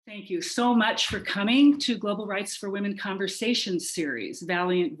Thank you so much for coming to Global Rights for Women Conversations series,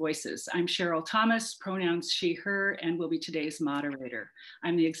 Valiant Voices. I'm Cheryl Thomas, pronouns she, her, and will be today's moderator.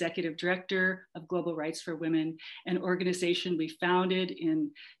 I'm the Executive Director of Global Rights for Women, an organization we founded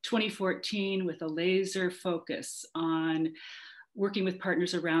in 2014 with a laser focus on working with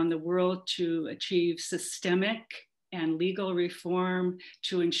partners around the world to achieve systemic and legal reform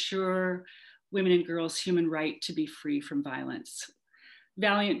to ensure women and girls' human right to be free from violence.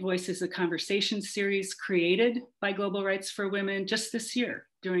 Valiant Voices is a conversation series created by Global Rights for Women just this year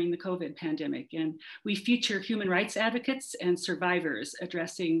during the COVID pandemic. And we feature human rights advocates and survivors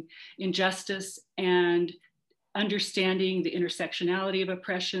addressing injustice and understanding the intersectionality of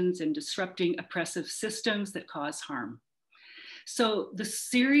oppressions and disrupting oppressive systems that cause harm. So the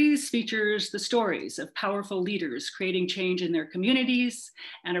series features the stories of powerful leaders creating change in their communities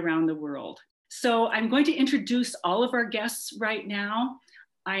and around the world. So I'm going to introduce all of our guests right now.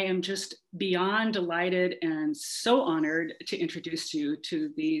 I am just beyond delighted and so honored to introduce you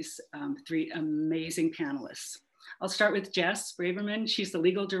to these three amazing panelists. I'll start with Jess Braverman. She's the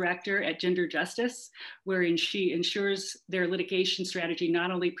legal director at Gender Justice, wherein she ensures their litigation strategy not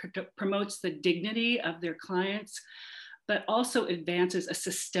only promotes the dignity of their clients, but also advances a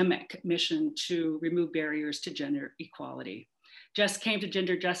systemic mission to remove barriers to gender equality. Jess came to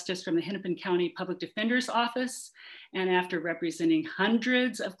Gender Justice from the Hennepin County Public Defender's Office, and after representing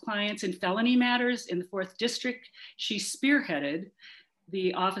hundreds of clients in felony matters in the 4th District, she spearheaded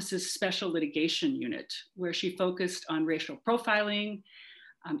the office's special litigation unit, where she focused on racial profiling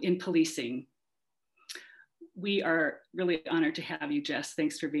in policing. We are really honored to have you, Jess.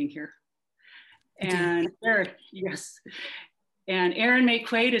 Thanks for being here. And Erin Maye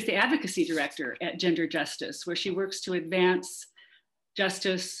Quade is the advocacy director at Gender Justice, where she works to advance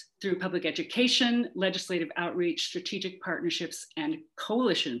justice through public education, legislative outreach, strategic partnerships, and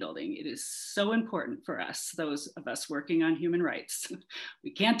coalition building. It is so important for us, those of us working on human rights.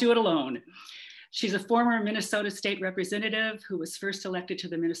 We can't do it alone. She's a former Minnesota state representative who was first elected to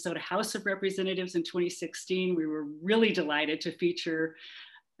the Minnesota House of Representatives in 2016. We were really delighted to feature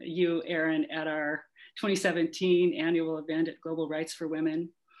you, Erin, at our 2017 annual event at Global Rights for Women.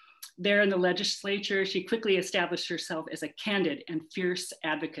 There in the legislature, she quickly established herself as a candid and fierce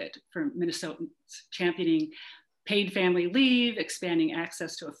advocate for Minnesotans, championing paid family leave, expanding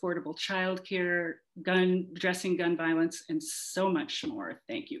access to affordable childcare, addressing gun violence, and so much more.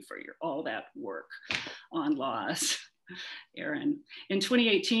 Thank you for all that work on laws, Erin. In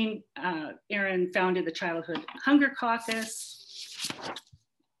 2018, Erin founded the Childhood Hunger Caucus.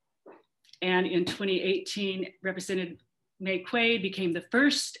 And in 2018, Representative Maye Quade became the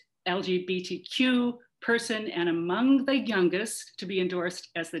first LGBTQ person and among the youngest to be endorsed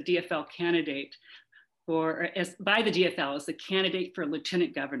as the DFL candidate by the DFL as the candidate for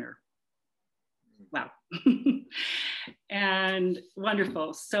lieutenant governor. Wow. And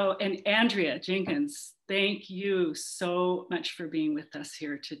wonderful. So, and Andrea Jenkins, thank you so much for being with us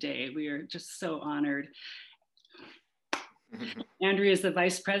here today. We are just so honored. Andrea is the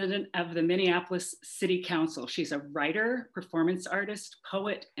vice president of the Minneapolis City Council. She's a writer, performance artist,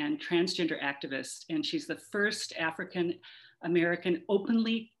 poet, and transgender activist. And she's the first African-American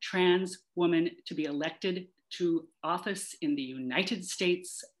openly trans woman to be elected to office in the United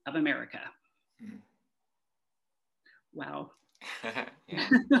States of America. Wow.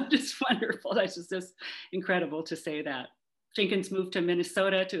 Just wonderful. That's just incredible to say that. Jenkins moved to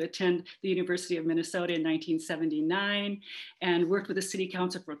Minnesota to attend the University of Minnesota in 1979 and worked with the city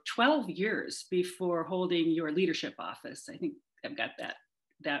council for 12 years before holding your leadership office. I think I've got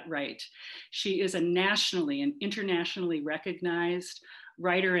that right. She is a nationally and internationally recognized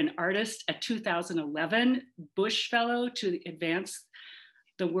writer and artist, a 2011 Bush Fellow to advance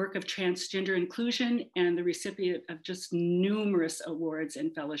the work of transgender inclusion, and the recipient of just numerous awards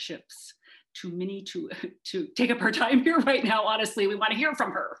and fellowships. Too many to take up her time here right now. Honestly, we want to hear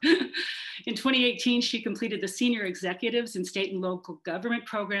from her. In 2018, she completed the Senior Executives in State and Local Government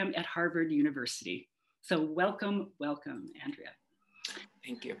program at Harvard University. So welcome, Andrea.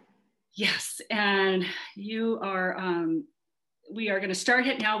 Thank you. Yes, and you are, we are going to start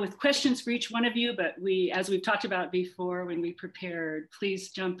it now with questions for each one of you, but as we've talked about before when we prepared,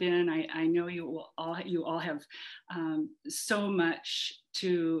 please jump in. I know you all have so much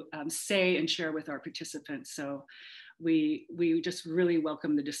to say and share with our participants. So we just really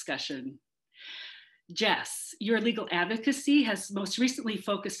welcome the discussion. Jess, your legal advocacy has most recently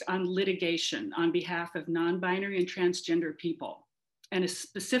focused on litigation on behalf of non-binary and transgender people, and is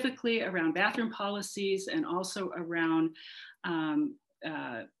specifically around bathroom policies and also around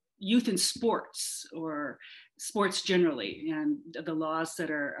youth in sports or sports generally, and the laws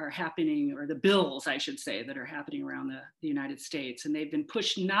that are happening, or the bills, I should say, that are happening around the United States. And they've been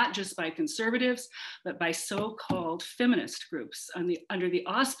pushed not just by conservatives, but by so-called feminist groups under the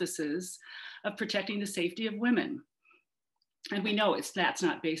auspices of protecting the safety of women. And we know that's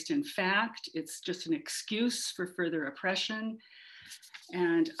not based in fact. It's just an excuse for further oppression.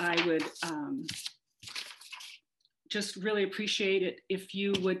 And I would just really appreciate it if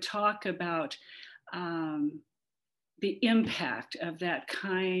you would talk about the impact of that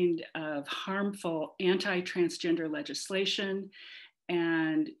kind of harmful anti-transgender legislation,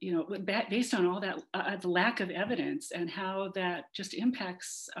 and based on all that, the lack of evidence, and how that just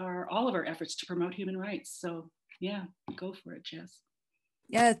impacts all of our efforts to promote human rights. So yeah, go for it, Jess.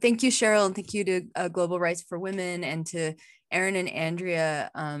 Yeah, thank you, Cheryl, and thank you to Global Rights for Women, and to Erin and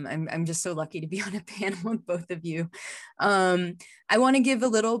Andrea. I'm just so lucky to be on a panel with both of you. I want to give a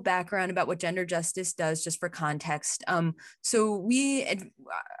little background about what gender justice does, just for context. So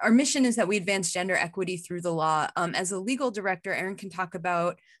our mission is that we advance gender equity through the law. As a legal director, Erin can talk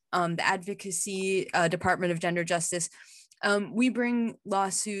about the advocacy Department of Gender Justice. We bring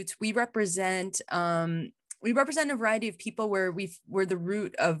lawsuits. We represent a variety of people where the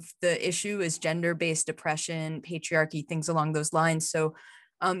root of the issue is gender-based oppression, patriarchy, things along those lines. So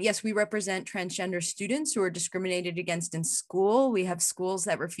yes, we represent transgender students who are discriminated against in school. We have schools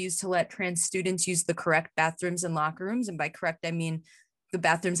that refuse to let trans students use the correct bathrooms and locker rooms. And by correct, I mean the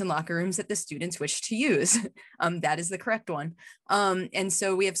bathrooms and locker rooms that the students wish to use. That is the correct one. And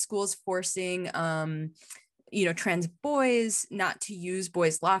so we have schools forcing trans boys not to use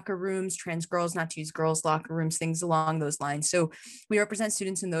boys' locker rooms, trans girls not to use girls' locker rooms, things along those lines. So we represent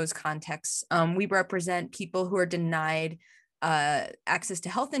students in those contexts. We represent people who are denied access to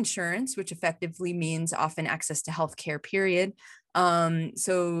health insurance, which effectively means often access to health care, period.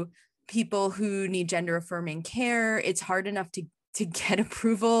 So people who need gender affirming care, it's hard enough to get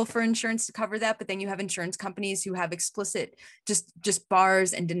approval for insurance to cover that, but then you have insurance companies who have explicit just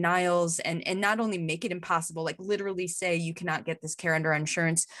bars and denials, and not only make it impossible, like literally say you cannot get this care under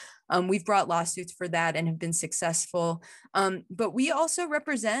insurance. We've brought lawsuits for that and have been successful. But we also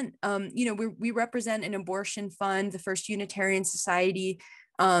represent, we represent an abortion fund, the First Unitarian Society,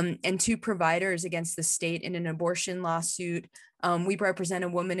 and two providers against the state in an abortion lawsuit. We represent a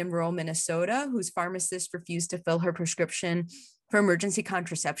woman in rural Minnesota whose pharmacist refused to fill her prescription for emergency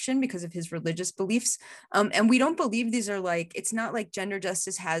contraception because of his religious beliefs. And we don't believe these are it's not like gender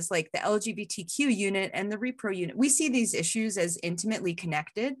justice has like the LGBTQ unit and the repro unit. We see these issues as intimately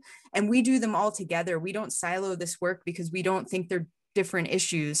connected, and we do them all together. We don't silo this work because we don't think they're different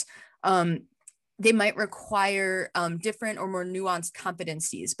issues. They might require different or more nuanced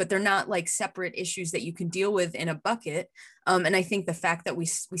competencies, but they're not like separate issues that you can deal with in a bucket. And I think the fact that we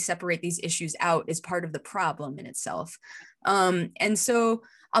separate these issues out is part of the problem in itself. And so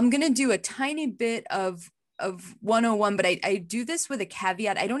I'm going to do a tiny bit of 101, but I do this with a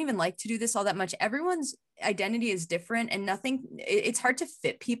caveat. I don't even like to do this all that much. Everyone's identity is different, and it's hard to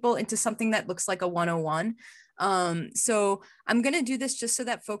fit people into something that looks like a 101. So I'm going to do this just so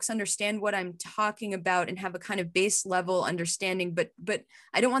that folks understand what I'm talking about and have a kind of base level understanding, but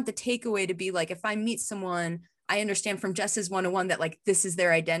I don't want the takeaway to be like, if I meet someone, I understand from Jess's 101 that like, this is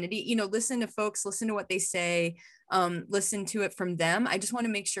their identity, listen to folks, listen to what they say, listen to it from them. I just want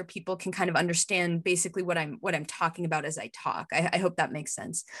to make sure people can kind of understand basically what I'm talking about as I talk. I hope that makes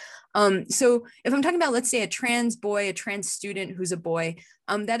sense. So if I'm talking about, let's say, a trans boy, a trans student who's a boy,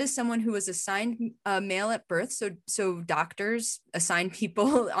 that is someone who was assigned male at birth. So doctors assign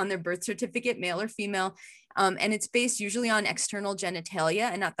people on their birth certificate, male or female. And it's based usually on external genitalia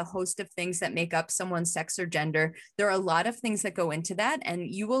and not the host of things that make up someone's sex or gender. There are a lot of things that go into that. And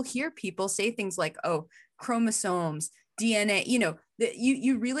you will hear people say things like, oh, chromosomes, DNA,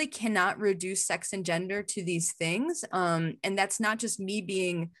 you really cannot reduce sex and gender to these things. And that's not just me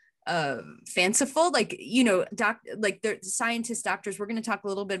being fanciful, the scientists, doctors, we're going to talk a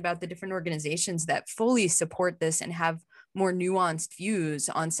little bit about the different organizations that fully support this and have more nuanced views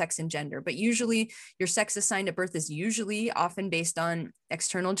on sex and gender. But usually your sex assigned at birth is usually often based on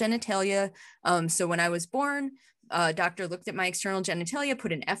external genitalia. So when I was born, doctor looked at my external genitalia,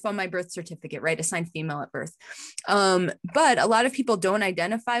 put an F on my birth certificate, right? Assigned female at birth. But a lot of people don't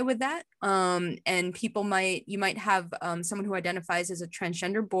identify with that. And you might have someone who identifies as a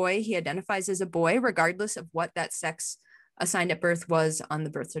transgender boy. He identifies as a boy, regardless of what that sex assigned at birth was on the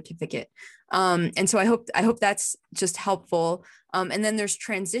birth certificate. And so I hope that's just helpful. And then there's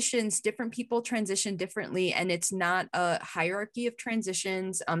transitions. Different people transition differently, and it's not a hierarchy of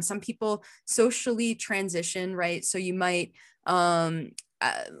transitions. Some people socially transition, right? So you might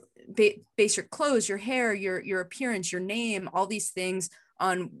base your clothes, your hair, your appearance, your name, all these things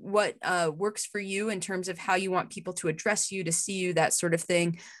on what works for you in terms of how you want people to address you, to see you, that sort of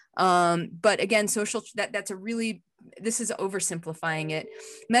thing. But again, this is oversimplifying it.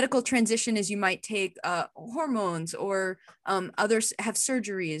 Medical transition is you might take hormones, or others have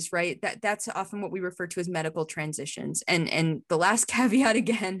surgeries, right? That's often what we refer to as medical transitions. And the last caveat,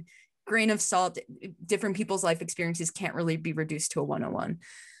 again, grain of salt, different people's life experiences can't really be reduced to a 101.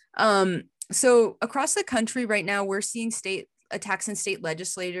 So across the country right now, we're seeing attacks in state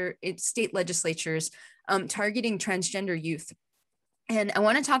legislatures targeting transgender youth. And I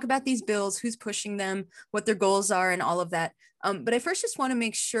want to talk about these bills, who's pushing them, what their goals are, and all of that. But I first just want to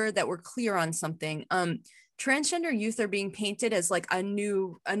make sure that we're clear on something. Transgender youth are being painted as like a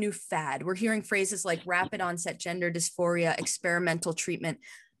new fad. We're hearing phrases like rapid onset gender dysphoria, experimental treatment.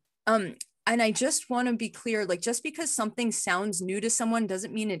 And I just want to be clear, like, just because something sounds new to someone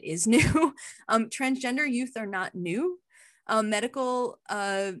doesn't mean it is new. Transgender youth are not new. Medical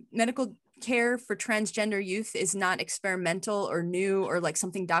care for transgender youth is not experimental or new or like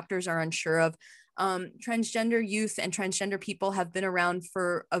something doctors are unsure of. Transgender youth and transgender people have been around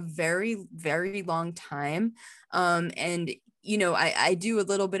for a very, very long time. And I do a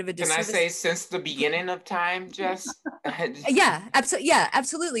little bit of a disservice. Can I say since the beginning of time, Jess? Yeah,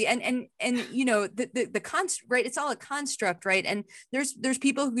 absolutely. And right, it's all a construct, right? And there's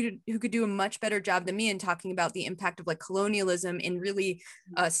people who could do a much better job than me in talking about the impact of like colonialism in really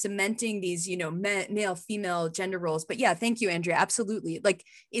cementing these, male, female gender roles. But yeah, thank you, Andrea. Absolutely. Like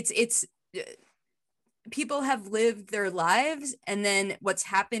it's people have lived their lives, and then what's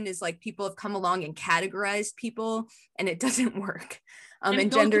happened is like people have come along and categorized people, and it doesn't work.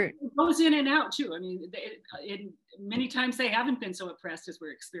 And gender goes in and out too. I mean, many times they haven't been so oppressed as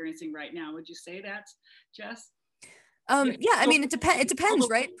we're experiencing right now. Would you say that, Jess? Yeah, I mean, it depends,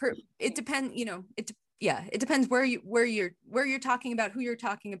 right? It depends where you're talking about, who you're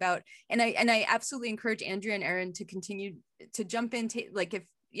talking about, and I absolutely encourage Andrea and Erin to continue to jump in, like if.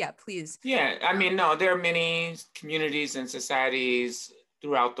 Yeah, please. Yeah, I mean, no, there are many communities and societies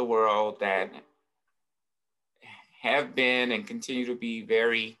throughout the world that have been and continue to be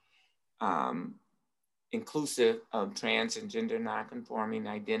very inclusive of trans and gender nonconforming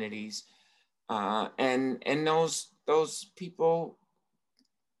identities. And those people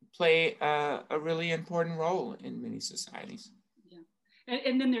play a really important role in many societies. Yeah.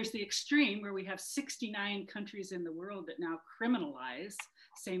 And then there's the extreme where we have 69 countries in the world that now criminalize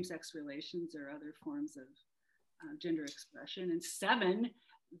same-sex relations or other forms of gender expression, and 7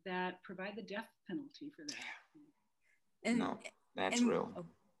 that provide the death penalty for that. That's real.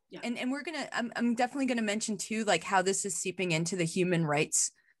 Yeah. And we're I'm definitely gonna mention too, like how this is seeping into the human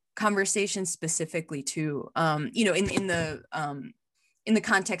rights conversation specifically too. In the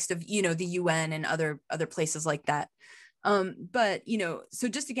context of the UN and other places like that. But so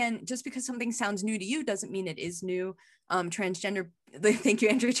just because something sounds new to you doesn't mean it is new. Transgender, thank you,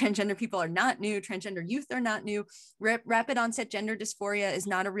 Andrea. Transgender people are not new. Transgender youth are not new. Rapid onset gender dysphoria is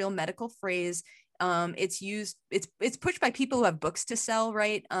not a real medical phrase. It's pushed by people who have books to sell,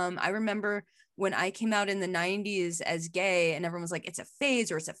 right? I remember when I came out in the 90s as gay, and everyone was like, it's a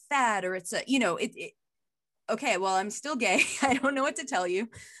phase, or it's a fad, or it's a, okay, well, I'm still gay. I don't know what to tell you.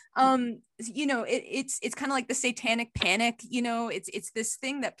 It's kind of like the satanic panic, it's this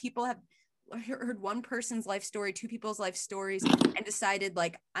thing that people have heard one person's life story, 2 people's life stories, and decided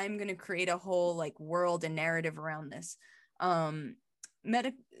like, I'm going to create a whole like world and narrative around this. So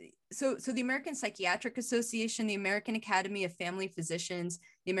the American Psychiatric Association, the American Academy of Family Physicians,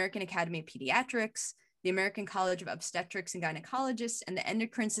 the American Academy of Pediatrics, the American College of Obstetrics and Gynecologists, and the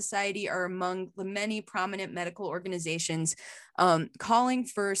Endocrine Society are among the many prominent medical organizations calling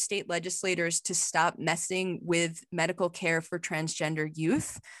for state legislators to stop messing with medical care for transgender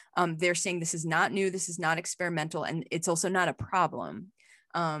youth. They're saying this is not new, this is not experimental, and it's also not a problem.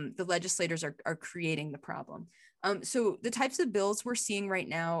 The legislators are creating the problem. So the types of bills we're seeing right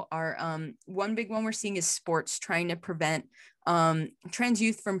now are, one big one we're seeing is sports trying to prevent trans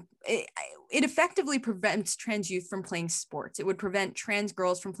youth from, it effectively prevents trans youth from playing sports. It would prevent trans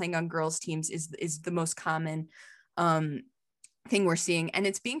girls from playing on girls' teams is the most common thing we're seeing. And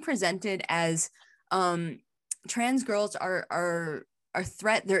it's being presented as trans girls are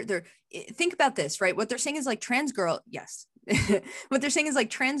threat. They're think about this, right? What they're saying is like trans girl, yes. What they're saying is like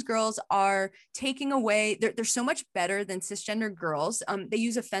trans girls are taking away, they're so much better than cisgender girls. They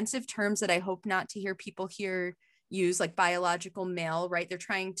use offensive terms that I hope not to hear people here use, like biological male, right? They're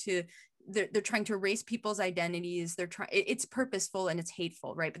trying to they're trying to erase people's identities. It's purposeful and it's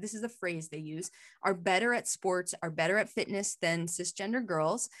hateful, right? But this is the phrase they use, are better at sports, are better at fitness than cisgender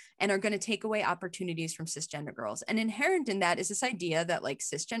girls, and are going to take away opportunities from cisgender girls. And inherent in that is this idea that like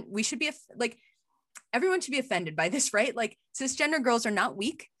we should be like, everyone should be offended by this, right? Like cisgender girls are not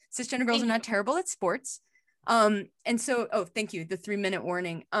weak. Cisgender girls are not terrible at sports. And so, oh, thank you. The 3-minute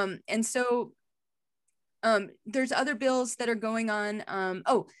warning. And so there's other bills that are going on.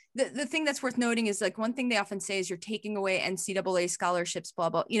 The thing that's worth noting is like, one thing they often say is you're taking away NCAA scholarships, blah,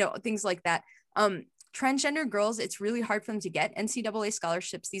 blah, things like that. Transgender girls, it's really hard for them to get NCAA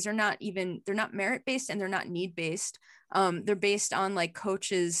scholarships. These are they're not merit-based and they're not need-based. They're based on like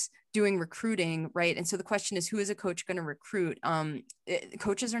coaches doing recruiting, right? And so the question is, who is a coach going to recruit?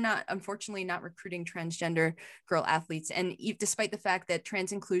 Coaches are unfortunately not recruiting transgender girl athletes. And despite the fact that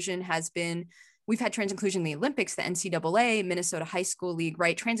we've had trans inclusion in the Olympics, the NCAA, Minnesota High School League,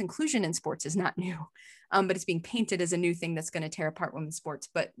 right? Trans inclusion in sports is not new, but it's being painted as a new thing that's going to tear apart women's sports.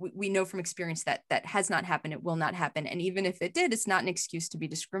 But we know from experience that has not happened. It will not happen. And even if it did, it's not an excuse to be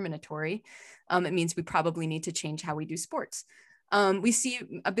discriminatory. It means we probably need to change how we do sports. We see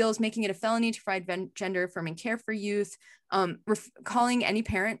a bill is making it a felony to provide gender affirming care for youth, calling any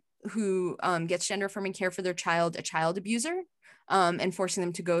parent who gets gender affirming care for their child a child abuser, and forcing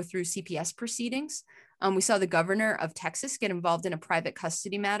them to go through CPS proceedings. We saw the governor of Texas get involved in a private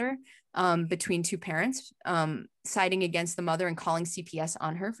custody matter between two parents, siding against the mother and calling CPS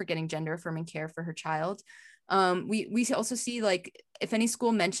on her for getting gender affirming care for her child. We also see, like, if any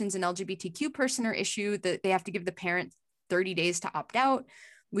school mentions an LGBTQ person or issue, that they have to give the parent 30 days to opt out.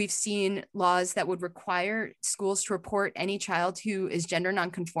 We've seen laws that would require schools to report any child who is gender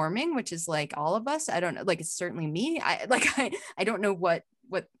nonconforming, which is like all of us. I don't know, like, it's certainly me. I don't know what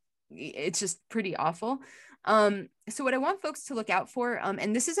it's just pretty awful. So what I want folks to look out for,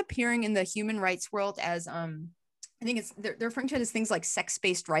 and this is appearing in the human rights world as, I think they're referring to it as things like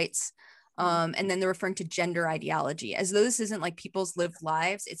sex-based rights. And then they're referring to gender ideology, as though this isn't like people's lived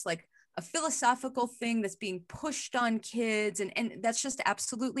lives. It's like a philosophical thing that's being pushed on kids. And that's just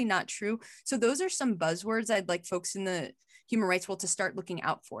absolutely not true. So those are some buzzwords I'd like folks in the human rights world to start looking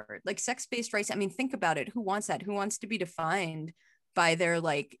out for. Like sex-based rights. I mean, think about it. Who wants that? Who wants to be defined by their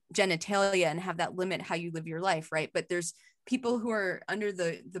like genitalia and have that limit how you live your life, right? But there's people who are under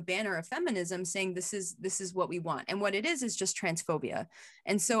the banner of feminism saying this is what we want, and what it is just transphobia.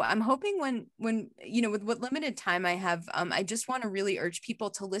 And so I'm hoping when with what limited time I have, I just want to really urge people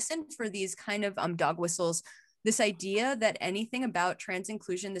to listen for these kind of dog whistles. This idea that anything about trans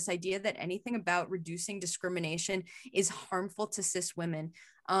inclusion, this idea that anything about reducing discrimination is harmful to cis women.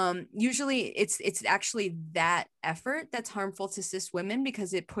 Usually it's actually that effort that's harmful to cis women,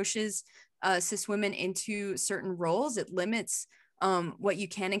 because it pushes cis women into certain roles. It limits what you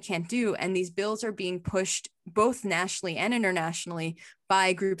can and can't do. And these bills are being pushed both nationally and internationally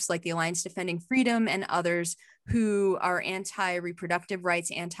by groups like the Alliance Defending Freedom and others who are anti-reproductive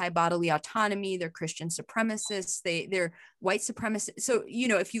rights, anti-bodily autonomy. They're Christian supremacists. They're white supremacists. So,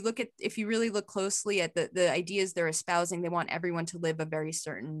 if you really look closely at the ideas they're espousing, they want everyone to live a very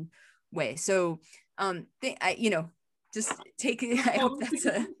certain way. So, just take it. I hope that's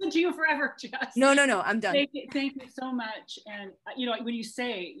listen to you forever, Jess. No, I'm done. Thank you so much. And when you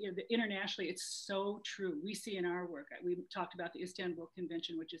say internationally, it's so true. We see in our work, we talked about the Istanbul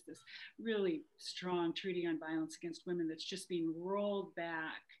Convention, which is this really strong treaty on violence against women that's just being rolled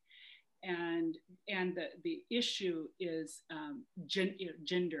back. And the issue is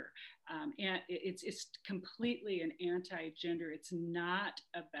gender, and it's completely an anti-gender. It's not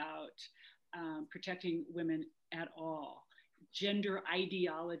about protecting women at all. Gender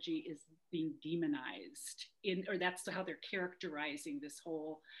ideology is being demonized, or that's how they're characterizing this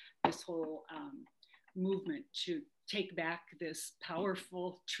whole movement to take back this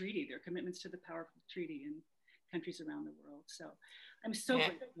powerful treaty, their commitments to the powerful treaty in countries around the world. So I'm so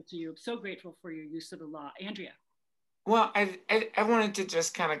grateful to you. I'm so grateful for your use of the law. Andrea. Well, I wanted to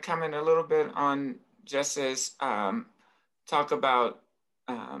just kind of comment a little bit on Jess's talk about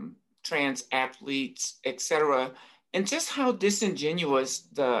trans athletes, et cetera, and just how disingenuous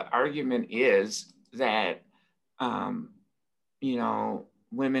the argument is that,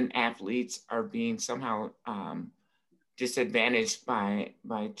 women athletes are being somehow disadvantaged by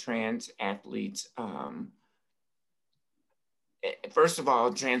trans athletes. First of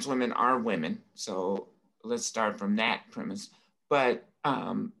all, trans women are women. So let's start from that premise. But,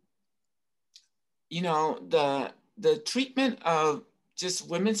 the treatment of just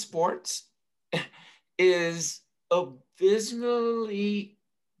women's sports is abysmally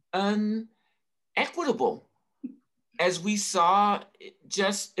unequitable. as we saw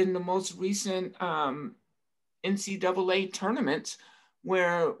just in the most recent NCAA tournaments,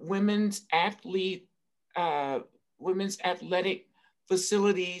 where women's athletic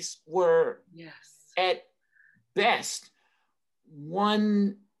facilities were at best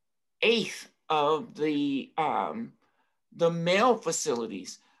 1/8 of the male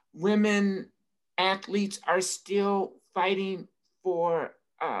facilities. Women athletes are still fighting for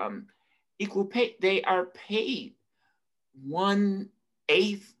equal pay. They are paid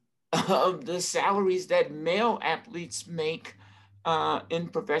 1/8 of the salaries that male athletes make in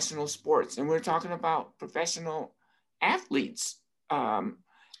professional sports. And we're talking about professional athletes.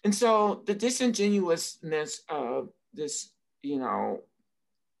 And so the disingenuousness of this,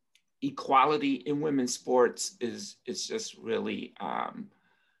 equality in women's sports is just really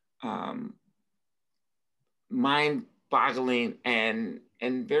mind-boggling and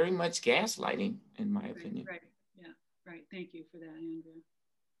very much gaslighting, in my opinion. Right. Yeah. Right. Thank you for that, Andrea.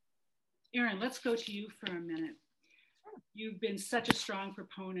 Erin, let's go to you for a minute. You've been such a strong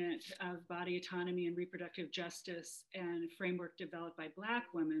proponent of body autonomy and reproductive justice and a framework developed by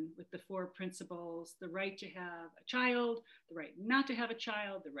Black women with the 4 principles: the right to have a child, the right not to have a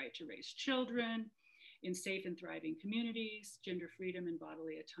child, the right to raise children in safe and thriving communities, gender freedom, and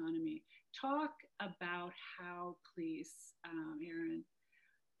bodily autonomy. Talk about how, please, Erin,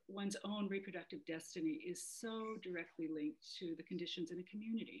 one's own reproductive destiny is so directly linked to the conditions in a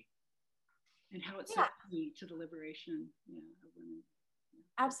community, and how it's so key to the liberation of women.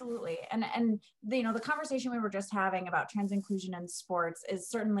 Absolutely. And the conversation we were just having about trans inclusion in sports is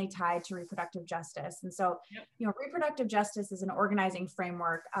certainly tied to reproductive justice. And so, reproductive justice is an organizing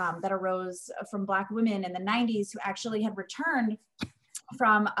framework that arose from Black women in the 90s who actually had returned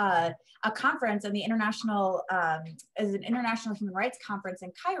from a conference in the international human rights conference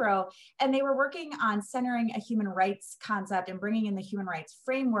in Cairo, and they were working on centering a human rights concept and bringing in the human rights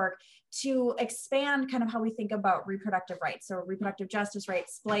framework to expand kind of how we think about reproductive rights. So reproductive justice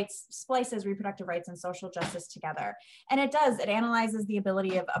rights splices reproductive rights and social justice together. And it analyzes the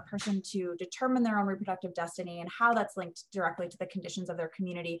ability of a person to determine their own reproductive destiny and how that's linked directly to the conditions of their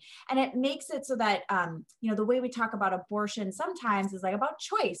community. And it makes it so that, the way we talk about abortion sometimes is like about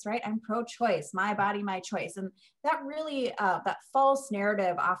choice, right? I'm pro-choice, my body, my choice. And that really, that false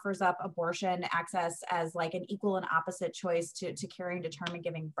narrative offers up abortion access as like an equal and opposite choice to carrying, determining,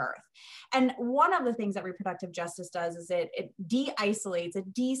 giving birth. And one of the things that reproductive justice does is it de-isolates,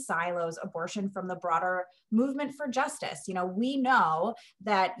 it de-silos abortion from the broader movement for justice. We know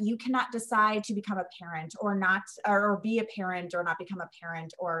that you cannot decide to become a parent or not, or be a parent or not become a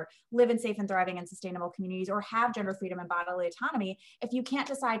parent, or live in safe and thriving and sustainable communities, or have gender freedom and bodily autonomy if you can't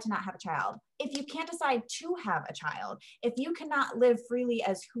decide to not have a child, if you can't decide to have a child, if you cannot live freely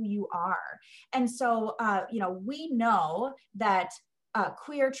as who you are. And so, we know that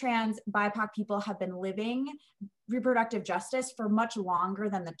queer, trans, BIPOC people have been living reproductive justice for much longer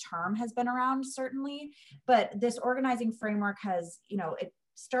than the term has been around, certainly. But this organizing framework has, it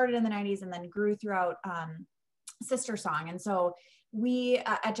started in the 90s and then grew throughout Sister Song. And so we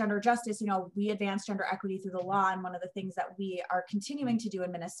at Gender Justice, we advance gender equity through the law. And one of the things that we are continuing to do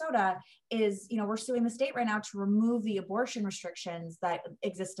in Minnesota is, we're suing the state right now to remove the abortion restrictions that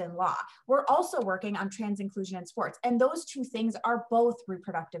exist in law. We're also working on trans inclusion in sports. And those two things are both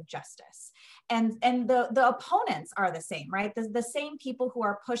reproductive justice. And the opponents are the same, right? The same people who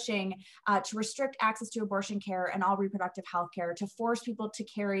are pushing to restrict access to abortion care and all reproductive health care, to force people to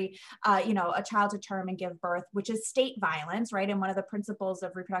carry, a child to term and give birth, which is state violence, right? And one of the principles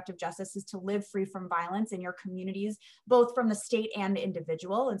of reproductive justice is to live free from violence in your communities, both from the state and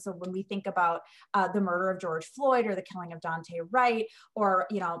individual. And so when we think about the murder of George Floyd, or the killing of Dante Wright, or,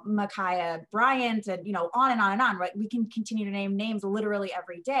 Ma'Khia Bryant, and, on and on and on, right? We can continue to name names literally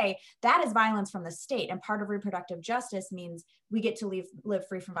every day. That is violence from the state. And part of reproductive justice means we get to live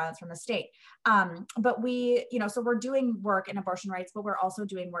free from violence from the state. But we, so we're doing work in abortion rights, but we're also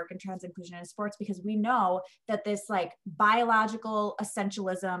doing work in trans inclusion in sports, because we know that this like biological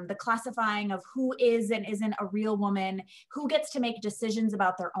essentialism, the classifying of who is and isn't a real woman, who gets to make decisions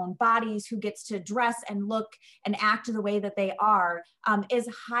about their own bodies, who gets to dress and look and act the way that they are, is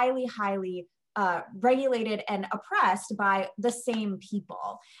highly, highly regulated and oppressed by the same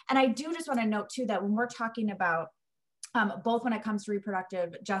people. And I do just want to note too, that when we're talking about both when it comes to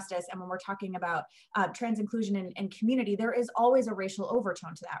reproductive justice and when we're talking about trans inclusion and community, there is always a racial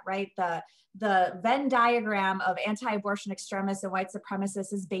overtone to that, right? The Venn diagram of anti-abortion extremists and white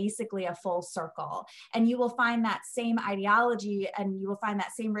supremacists is basically a full circle. And you will find that same ideology and you will find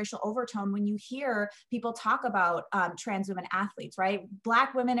that same racial overtone when you hear people talk about trans women athletes, right?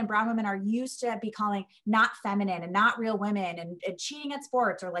 Black women and brown women are used to be calling not feminine and not real women and cheating at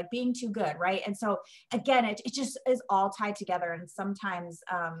sports or like being too good, right? And so again, it just is all tied together. And sometimes,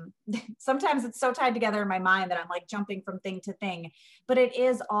 sometimes it's so tied together in my mind that I'm like jumping from thing to thing, but it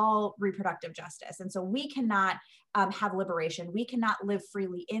is all reproductive justice. And so we cannot have liberation. We cannot live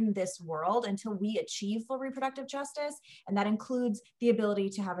freely in this world until we achieve full reproductive justice. And that includes the ability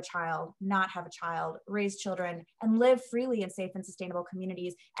to have a child, not have a child, raise children, and live freely in safe and sustainable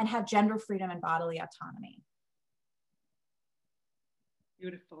communities and have gender freedom and bodily autonomy.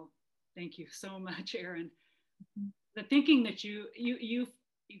 Beautiful. Thank you so much, Erin. The thinking that you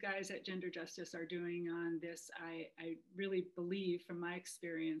guys at Gender Justice are doing on this, I really believe from my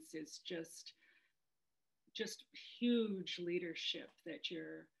experience is just huge leadership that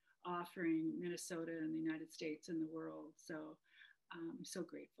you're offering Minnesota and the United States and the world. So I'm so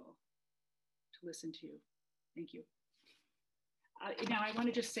grateful to listen to you. Thank you. Now I want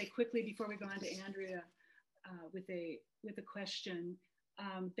to just say quickly before we go on to Andrea with a question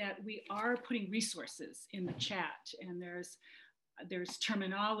that we are putting resources in the chat, and there's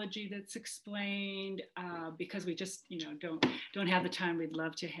terminology that's explained because we just don't have the time we'd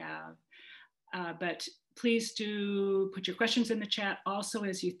love to have. But please do put your questions in the chat also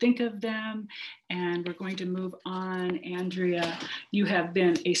as you think of them. And we're going to move on. Andrea, you have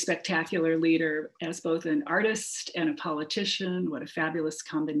been a spectacular leader as both an artist and a politician. What a fabulous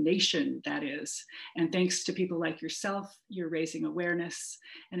combination that is. And thanks to people like yourself, you're raising awareness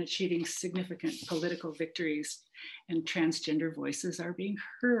and achieving significant political victories, and transgender voices are being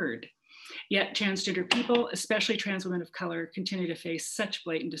heard. Yet transgender people, especially trans women of color, continue to face such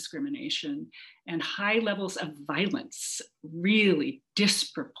blatant discrimination and high levels of violence, really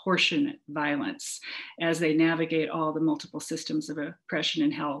disproportionate violence, as they navigate all the multiple systems of oppression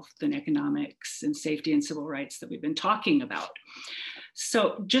in health and economics and safety and civil rights that we've been talking about.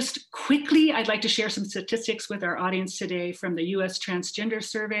 So just quickly, I'd like to share some statistics with our audience today from the US Transgender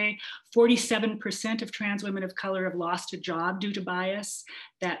Survey. 47% of trans women of color have lost a job due to bias.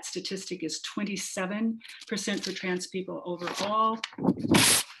 That statistic is 27% for trans people overall.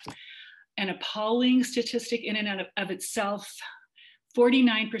 An appalling statistic in and of itself.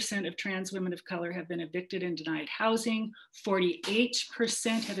 49% of trans women of color have been evicted and denied housing.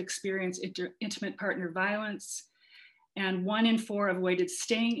 48% have experienced intimate partner violence. And 1 in 4 avoided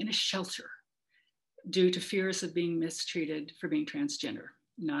staying in a shelter due to fears of being mistreated for being transgender.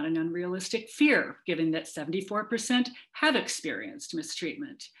 Not an unrealistic fear, given that 74% have experienced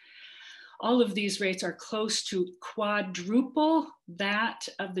mistreatment. All of these rates are close to quadruple that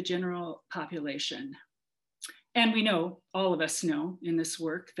of the general population. And we know, all of us know in this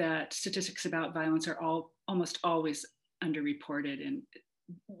work, that statistics about violence are almost always underreported, and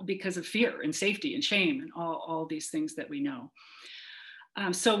because of fear and safety and shame and all these things that we know.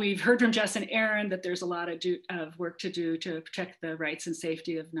 So we've heard from Jess and Erin that there's a lot of work to do to protect the rights and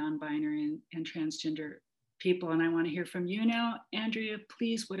safety of non-binary and transgender people. And I want to hear from you now. Andrea,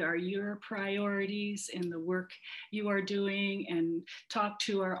 please, what are your priorities in the work you are doing? And talk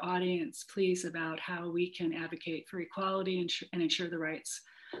to our audience, please, about how we can advocate for equality and ensure the rights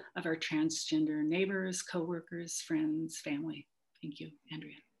of our transgender neighbors, coworkers, friends, family. Thank you,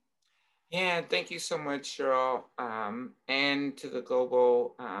 Andrea. Yeah, thank you so much, Cheryl, and to the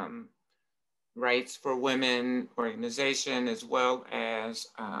Global Rights for Women organization, as well as,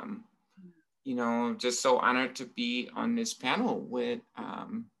 just so honored to be on this panel with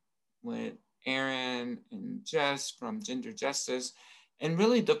Erin and Jess from Gender Justice, and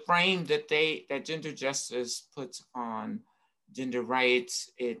really the frame that Gender Justice puts on gender rights.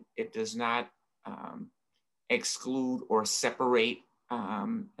 It does not exclude or separate,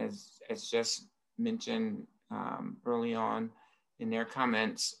 as Jess mentioned early on in their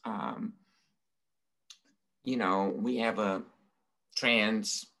comments. We have a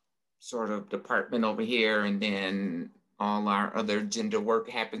trans sort of department over here, and then all our other gender work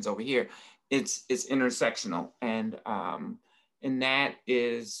happens over here. It's intersectional, and that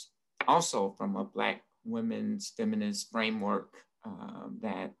is also from a Black women's feminist framework,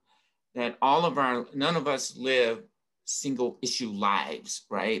 that none of us live single issue lives,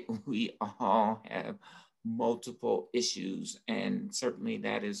 right? We all have multiple issues, and certainly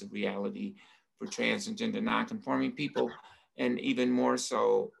that is a reality for trans and gender non-conforming people. and even more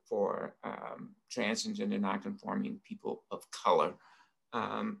so for trans and gender nonconforming people of color.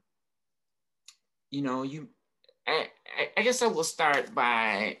 You know, I guess I will start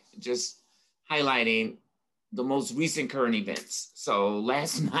by just highlighting the most recent current events. So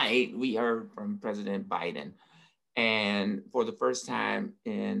last night we heard from President Biden, and for the first time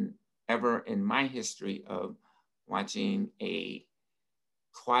ever in my history of watching a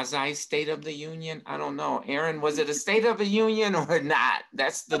quasi State of the Union. I don't know, Erin, was it a State of the Union or not?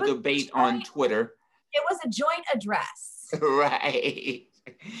 That's the debate on Twitter. It was a joint address. Right.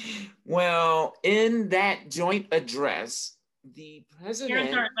 Well, in that joint address, the president.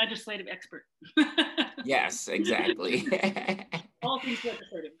 Erin's our legislative expert. Yes, exactly. All things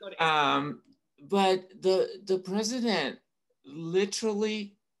legislative. Go to Erin. But the president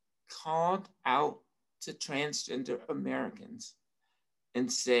literally called out to transgender Americans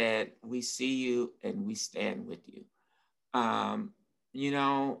and said, "We see you and we stand with you." You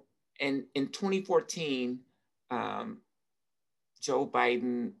know, and in 2014, Joe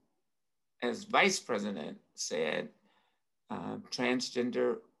Biden, as vice president, said,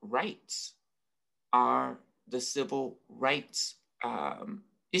 transgender rights are the civil rights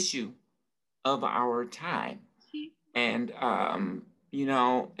issue of our time. And, you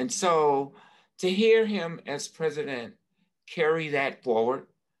know, and so to hear him as president carry that forward,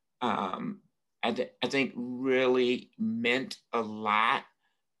 I think really meant a lot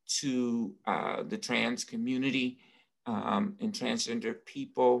to the trans community and transgender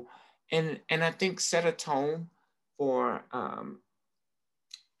people, and I think set a tone for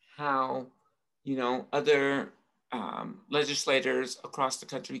how, you know, other legislators across the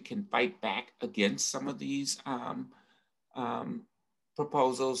country can fight back against some of these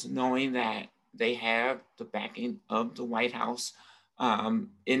proposals, knowing that they have the backing of the White House.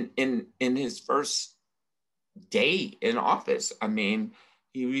 In his first day in office, I mean,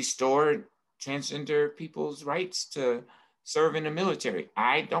 he restored transgender people's rights to serve in the military.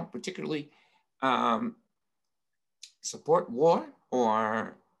 I don't particularly support war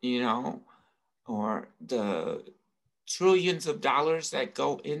or, you know, or the trillions of dollars that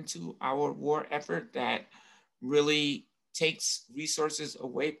go into our war effort that really takes resources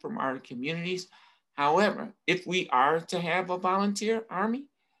away from our communities. However, if we are to have a volunteer army,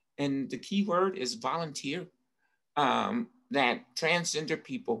 and the key word is volunteer, that transgender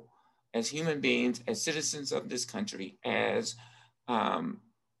people as human beings, as citizens of this country, as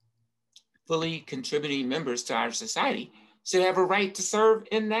fully contributing members to our society, should have a right to serve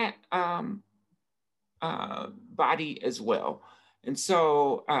in that body as well. And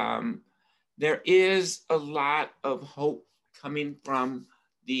so there is a lot of hope coming from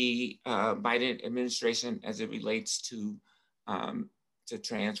the Biden administration as it relates to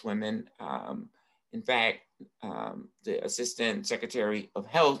trans women. In fact, the Assistant Secretary of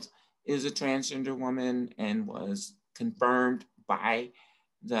Health is a transgender woman and was confirmed by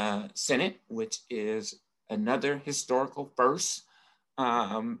the Senate, which is another historical first.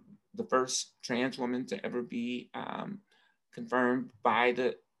 The first trans woman to ever be confirmed by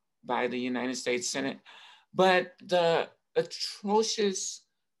the United States Senate. But the atrocious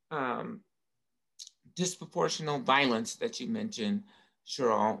disproportional violence that you mentioned,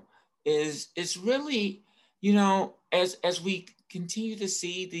 Cheryl, is really, you know, as we continue to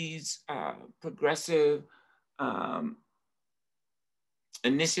see these progressive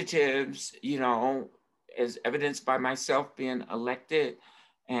initiatives, you know, as evidenced by myself being elected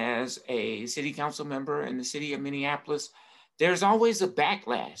as a city council member in the city of Minneapolis, there's always a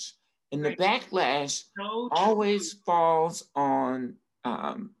backlash. And the backlash always falls on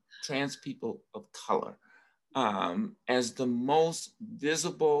trans people of color as the most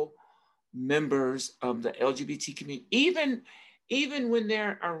visible members of the LGBT community. Even when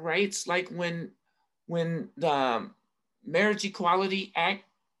there are rights, like when the Marriage Equality Act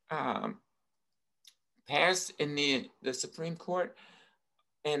passed in the Supreme Court,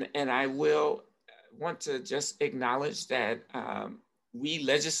 and I will want to just acknowledge that we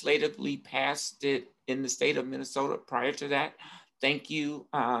legislatively passed it in the state of Minnesota prior to that. Thank you,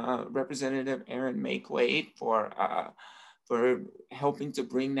 Representative Erin Maye Quade, for helping to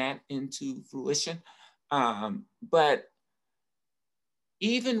bring that into fruition. But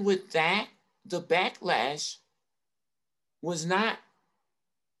even with that, the backlash was not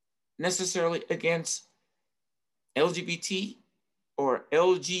necessarily against LGBT or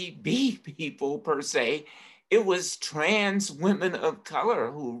LGB people per se. It was trans women of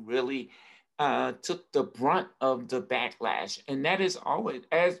color who really took the brunt of the backlash. And that is always,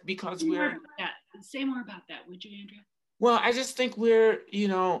 because Say more about that, would you, Andrea? Well, I just think we're,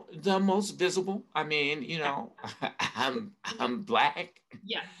 the most visible. I mean, I'm Black.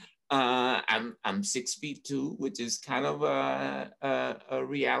 Yeah. I'm 6'2", which is kind of a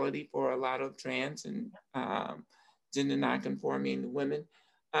reality for a lot of trans and gender nonconforming women,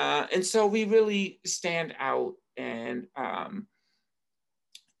 and so we really stand out, and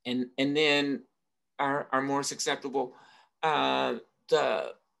then are more susceptible. The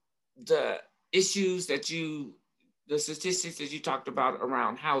the issues the statistics that you talked about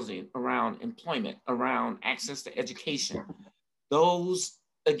around housing, around employment, around access to education, those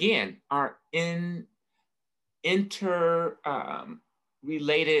again are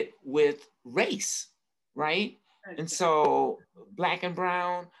related with race, right? And so Black and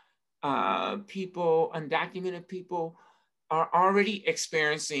brown people, undocumented people are already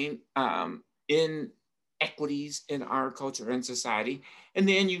experiencing inequities in our culture and society. And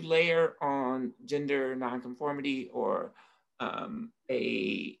then you layer on gender nonconformity or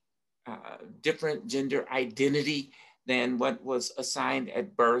a different gender identity than what was assigned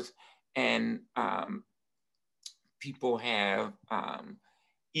at birth. And people have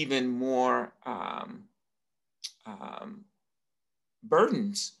even more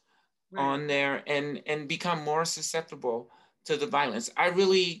burdens on there and become more susceptible to the violence. I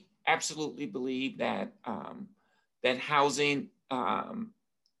really absolutely believe that that housing,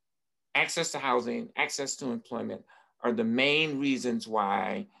 access to housing, access to employment are the main reasons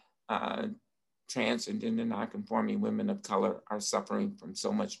why trans and gender nonconforming women of color are suffering from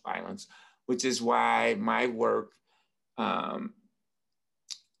so much violence, which is why my work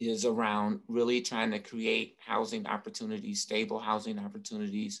is around really trying to create housing opportunities, stable housing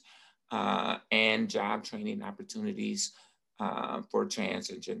opportunities, and job training opportunities for trans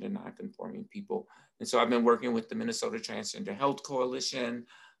and gender nonconforming people. And so I've been working with the Minnesota Transgender Health Coalition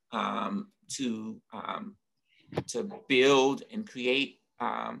to build and create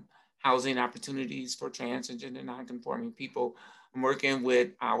housing opportunities for trans and gender nonconforming people. I'm working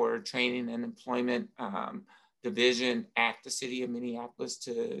with our training and employment division at the city of Minneapolis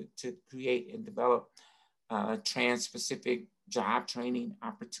to create and develop trans-specific job training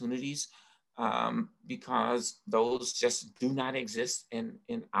opportunities because those just do not exist in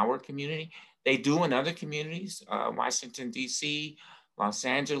our community. They do in other communities, Washington, D.C., Los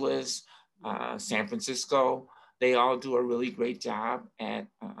Angeles, San Francisco. They all do a really great job at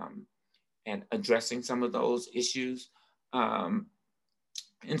addressing some of those issues. And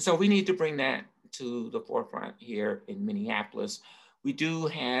so we need to bring that to the forefront here in Minneapolis. We do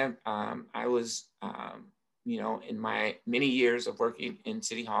have, I was, in my many years of working in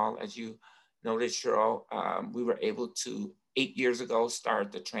City Hall, as you noted, Cheryl, we were able to 8 years ago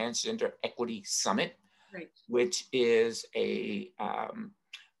start the Transgender Equity Summit, which is a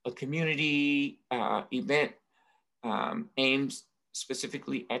community event aimed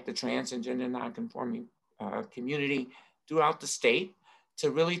specifically at the trans and gender nonconforming community throughout the state, to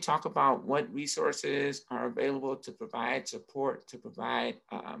really talk about what resources are available to provide support, to provide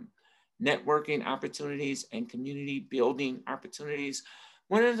networking opportunities and community building opportunities.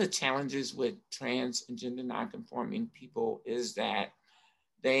 One of the challenges with trans and gender nonconforming people is that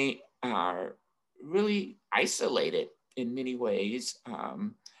they are really isolated in many ways.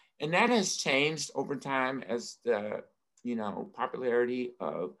 And that has changed over time as the popularity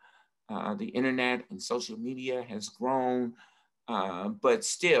of the internet and social media has grown. But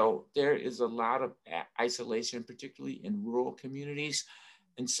still, there is a lot of isolation, particularly in rural communities.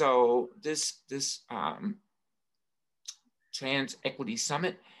 And so this Trans Equity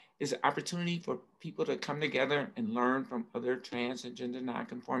Summit is an opportunity for people to come together and learn from other trans and gender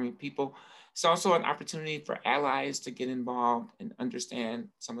nonconforming people. It's also an opportunity for allies to get involved and understand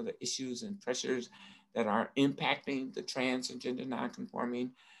some of the issues and pressures that are impacting the trans and gender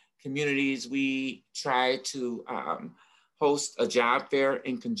nonconforming communities. We try to host a job fair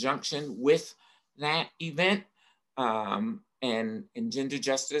in conjunction with that event. And Gender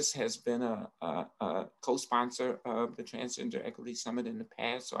Justice has been a co-sponsor of the Transgender Equity Summit in the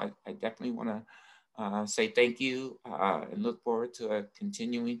past. So I definitely want to say thank you and look forward to a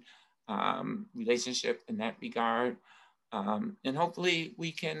continuing relationship in that regard. And hopefully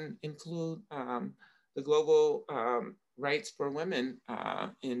we can include the global rights for women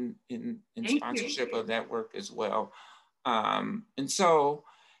in sponsorship of that work as well. And so,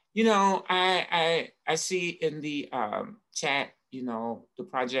 I see in the chat, the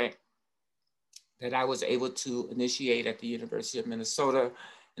project that I was able to initiate at the University of Minnesota,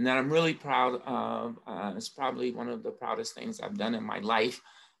 and that I'm really proud of. It's probably one of the proudest things I've done in my life.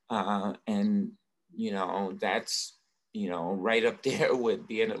 And, that's, right up there with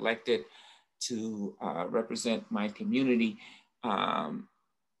being elected to represent my community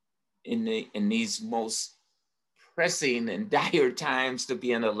in these most pressing and dire times to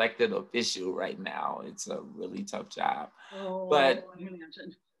be an elected official right now. It's a really tough job. Oh, but I can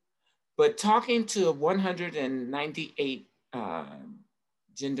imagine. But talking to 198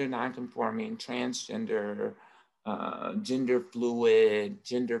 gender nonconforming, transgender, gender fluid,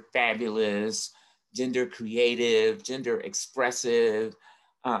 gender fabulous, gender creative, gender expressive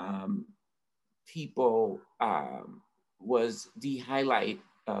people was the highlight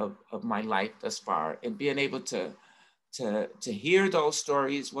of my life thus far. And being able to hear those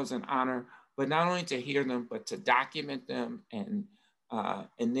stories was an honor, but not only to hear them, but to document them and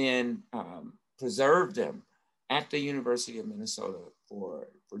then preserve them at the University of Minnesota for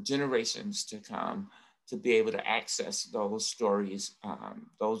generations to come, to be able to access those stories,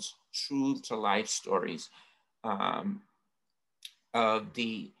 those true to life stories of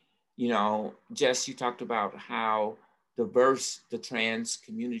the, Jess, you talked about how diverse the trans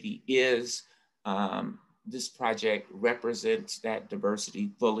community is. This project represents that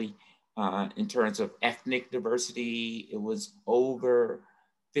diversity fully. In terms of ethnic diversity, it was over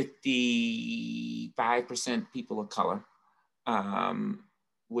 55% people of color,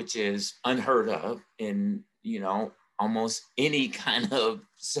 which is unheard of in, almost any kind of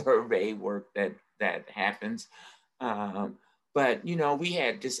survey work that happens. But, we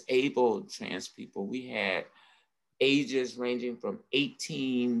had disabled trans people. We had ages ranging from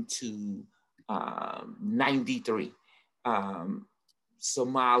 18 to 93.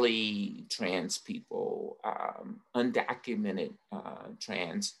 Somali trans people, undocumented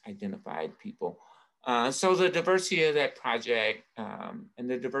trans identified people. So the diversity of that project and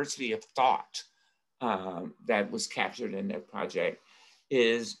the diversity of thought that was captured in that project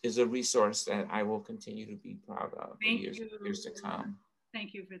is a resource that I will continue to be proud of for years to come.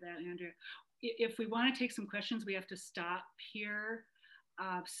 Thank you for that, Andrea. If we want to take some questions, we have to stop here.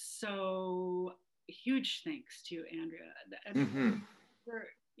 So huge thanks to you, Andrea. For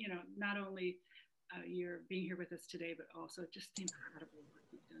not only your being here with us today, but also just the incredible work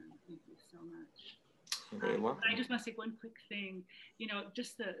you've done. Thank you so much. You're very welcome. I just want to say one quick thing.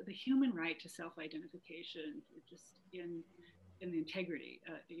 Just the human right to self-identification, just in the integrity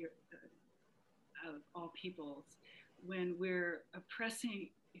of all peoples. When we're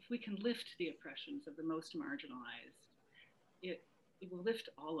oppressing, if we can lift the oppressions of the most marginalized, it will lift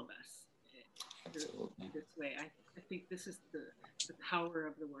all of us. Absolutely. This way, I think this is the power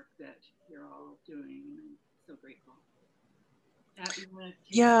of the work that you're all doing, and I'm so grateful.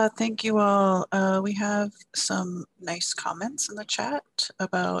 Yeah, thank you all. We have some nice comments in the chat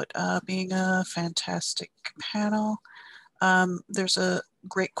about being a fantastic panel. There's a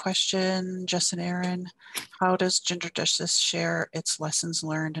great question, Jess and Erin. How does gender justice share its lessons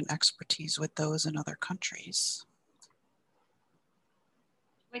learned and expertise with those in other countries?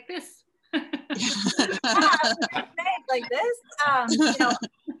 Like this. Like this.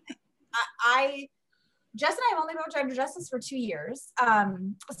 Jess and I have only been with Gender Justice for 2 years.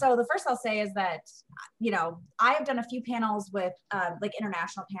 So the first I'll say is that, I have done a few panels with like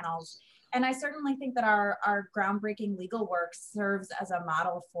international panels, and I certainly think that our groundbreaking legal work serves as a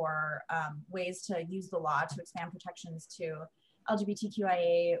model for ways to use the law to expand protections to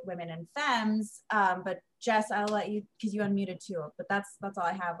LGBTQIA women and femmes. But Jess, I'll let you, because you unmuted too, but that's all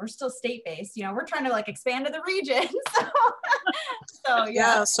I have. We're still state-based, we're trying to like expand to the region. So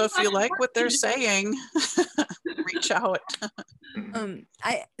yeah. So if you like what they're saying, reach out.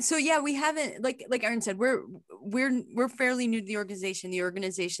 We haven't, like Erin said, we're fairly new to the organization. The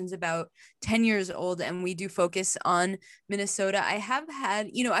organization's about 10 years old, and we do focus on Minnesota. I have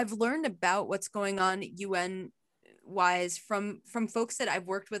had, I've learned about what's going on UN wise from folks that I've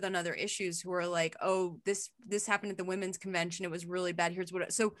worked with on other issues who are like, oh, this happened at the Women's Convention, it was really bad, here's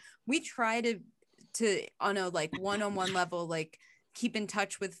what. So we try to on a like one-on-one level, like keep in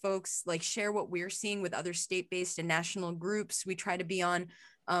touch with folks, like share what we're seeing with other state-based and national groups. We try to be on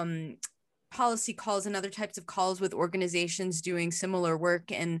policy calls and other types of calls with organizations doing similar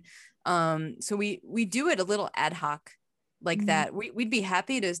work. And so we do it a little ad hoc like that. We'd be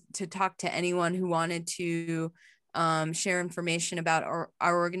happy to talk to anyone who wanted to share information about our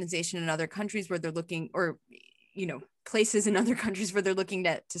organization in other countries where they're looking, or places in other countries where they're looking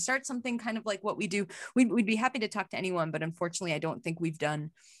to start something kind of like what we do. We'd be happy to talk to anyone, but unfortunately I don't think we've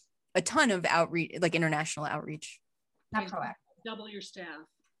done a ton of outreach, like international outreach. Not proactive. Double your staff.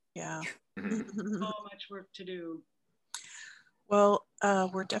 Yeah. So much work to do. Well,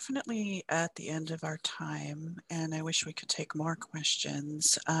 we're definitely at the end of our time, and I wish we could take more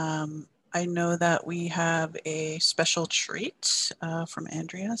questions. I know that we have a special treat from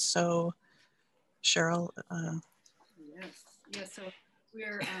Andrea, so Cheryl. Yes, yes. So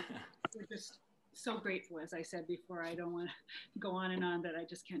we're just so grateful, as I said before. I don't want to go on and on, but I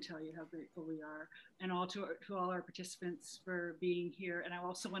just can't tell you how grateful we are, and all to all our participants for being here. And I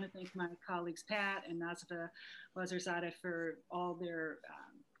also want to thank my colleagues Pat and Nazva Wazirzadeh for all their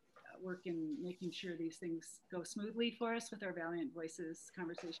work in making sure these things go smoothly for us with our Valiant Voices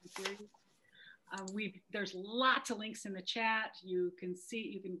conversation series. There's lots of links in the chat. You can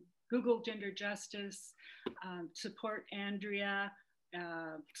Google gender justice, support Andrea,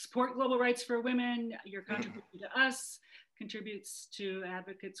 support Global Rights for Women. Your contribution to us contributes to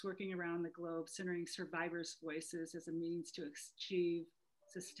advocates working around the globe, centering survivors' voices as a means to achieve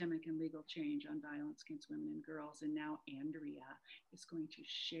systemic and legal change on violence against women and girls. And now Andrea is going to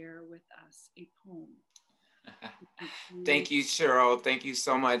share with us a poem. Thank you, Cheryl. Thank you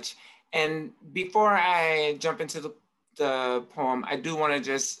so much. And before I jump into the poem, I do want to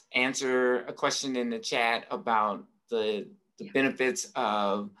just answer a question in the chat about the benefits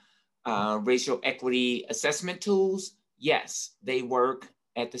of racial equity assessment tools. Yes, they work.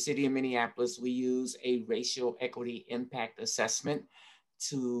 At the City of Minneapolis, we use a racial equity impact assessment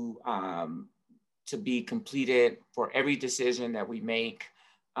to be completed for every decision that we make.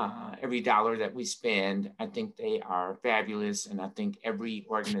 Every dollar that we spend. I think they are fabulous, and I think every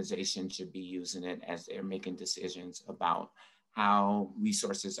organization should be using it as they're making decisions about how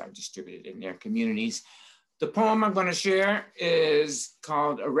resources are distributed in their communities. The poem I'm going to share is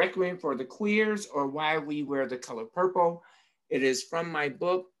called A Requiem for the Queers, or Why We Wear the Color Purple. It is from my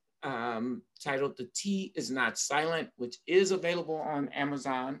book titled The T Is Not Silent, which is available on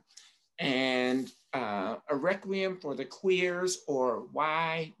Amazon. And A Requiem for the Queers, or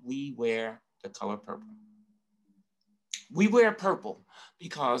Why We Wear the Color Purple. We wear purple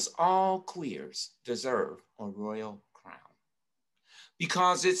because all queers deserve a royal crown.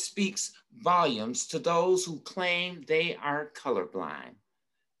 Because it speaks volumes to those who claim they are colorblind,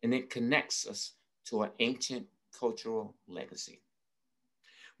 and it connects us to an ancient cultural legacy.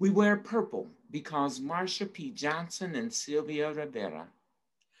 We wear purple because Marsha P. Johnson and Sylvia Rivera,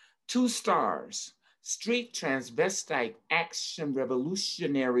 two stars, street transvestite action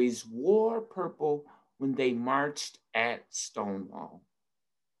revolutionaries, wore purple when they marched at Stonewall.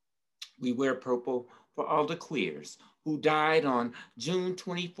 We wear purple for all the queers who died on June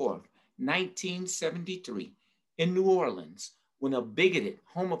 24th, 1973 in New Orleans when a bigoted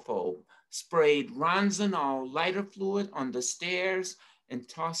homophobe sprayed Ronzanol lighter fluid on the stairs and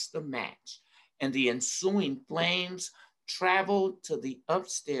tossed the match, and the ensuing flames traveled to the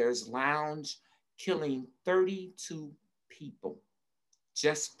upstairs lounge, killing 32 people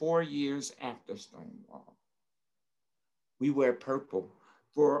just 4 years after Stonewall. We wear purple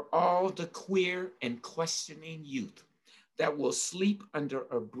for all the queer and questioning youth that will sleep under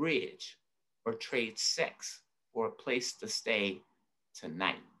a bridge or trade sex for a place to stay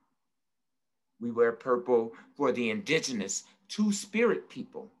tonight. We wear purple for the indigenous two-spirit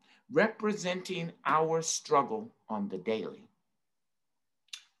people representing our struggle on the daily.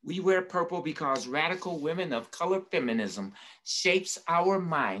 We wear purple because radical women of color feminism shapes our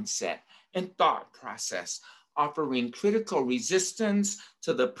mindset and thought process, offering critical resistance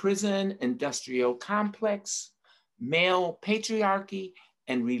to the prison industrial complex, male patriarchy,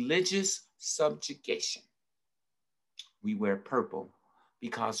 and religious subjugation. We wear purple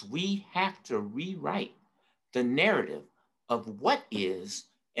because we have to rewrite the narrative of what is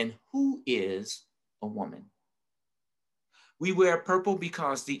and who is a woman. We wear purple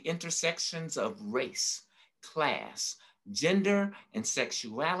because the intersections of race, class, gender, and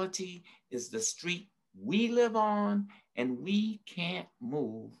sexuality is the street we live on, and we can't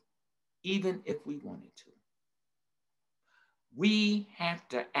move even if we wanted to. We have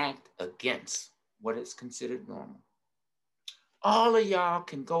to act against what is considered normal. All of y'all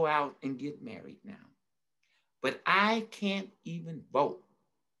can go out and get married now, but I can't even vote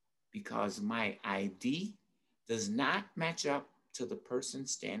because my ID does not match up to the person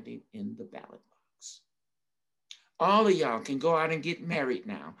standing in the ballot box. All of y'all can go out and get married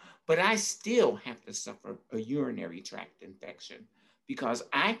now, but I still have to suffer a urinary tract infection because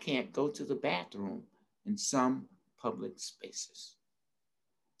I can't go to the bathroom in some public spaces.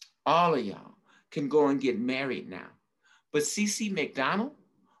 All of y'all can go and get married now, but Cece McDonald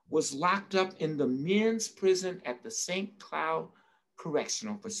was locked up in the men's prison at the St. Cloud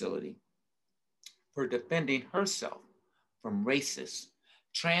Correctional Facility for defending herself from racist,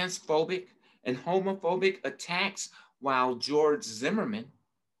 transphobic, and homophobic attacks, while George Zimmerman,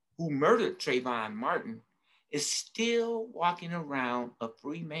 who murdered Trayvon Martin, is still walking around a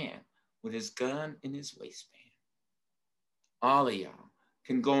free man with his gun in his waistband. All of y'all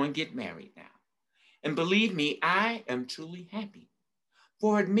can go and get married now. And believe me, I am truly happy,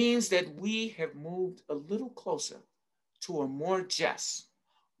 for it means that we have moved a little closer to a more just,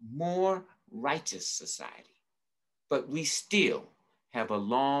 more righteous society. But we still have a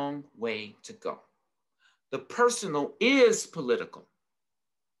long way to go. The personal is political.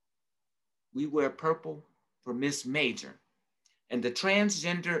 We wear purple for Miss Major and the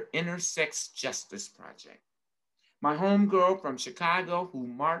Transgender Intersex Justice Project. My homegirl from Chicago who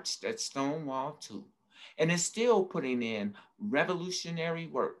marched at Stonewall too, and is still putting in revolutionary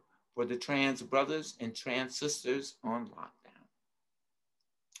work for the trans brothers and trans sisters on lockdown.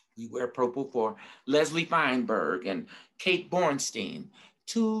 We wear purple for Leslie Feinberg and Kate Bornstein,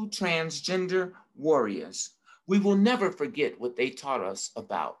 two transgender warriors. We will never forget what they taught us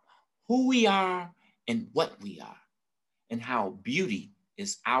about who we are and what we are, and how beauty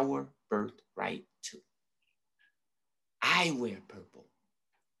is our birthright too. I wear purple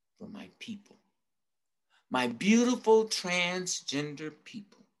for my people, my beautiful transgender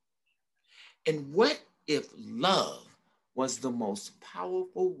people. And what if love was the most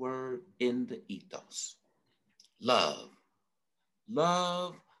powerful word in the ethos? Love,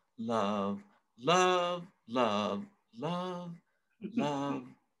 love, love, love, love, love, love,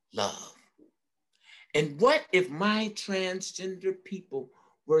 love. And what if my transgender people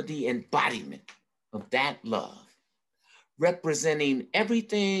were the embodiment of that love, representing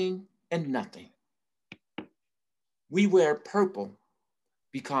everything and nothing? We wear purple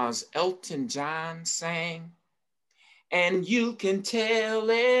because Elton John sang, and you can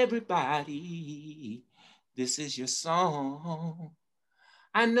tell everybody this is your song.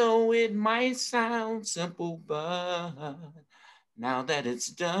 I know it might sound simple, but now that it's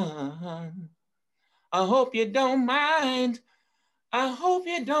done, I hope you don't mind. I hope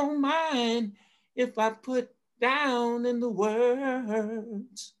you don't mind if I put down in the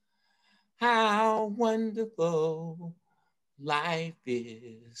words how wonderful life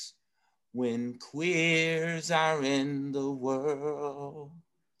is when queers are in the world.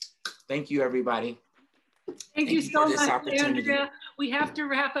 Thank you, everybody. Thank you so much, Andrea. We have to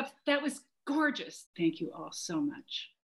wrap up. That was gorgeous. Thank you all so much.